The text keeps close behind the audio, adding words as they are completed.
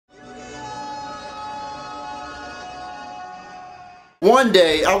One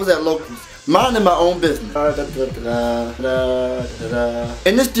day, I was at Locals, minding my own business.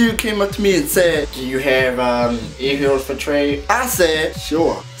 And this dude came up to me and said, "Do you have Yugiohs for trade?" I said,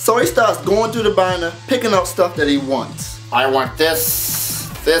 "Sure." So he starts going through the binder, picking out stuff that he wants. I want this.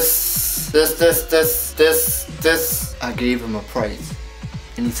 I gave him a price,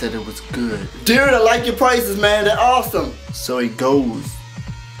 and he said it was good. Dude, I like your prices, man. They're awesome. So he goes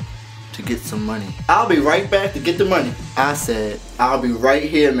to get some money. I'll be right back to get the money. I said, I'll be right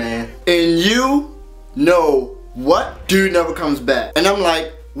here, man. And you know what? Dude never comes back. And I'm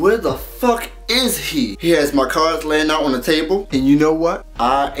like, where the fuck is he? He has my cards laying out on the table. And you know what?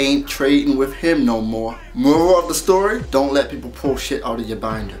 I ain't trading with him no more. Moral of the story, don't let people pull shit out of your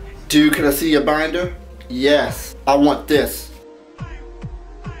binder. Dude, can I see your binder? Yes, I want this.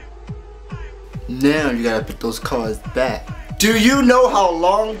 Now you gotta put those cards back. Do you know how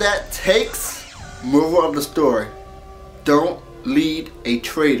long that takes? Moral of the story, don't lead a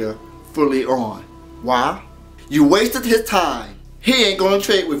trader fully on. Why? You wasted his time. He ain't gonna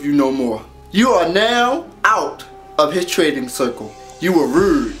trade with you no more. You are now out of his trading circle. You were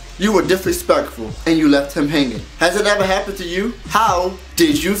rude, you were disrespectful, and you left him hanging. Has it ever happened to you? How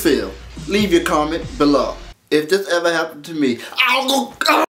did you feel? Leave your comment below. If this ever happened to me, I'll go.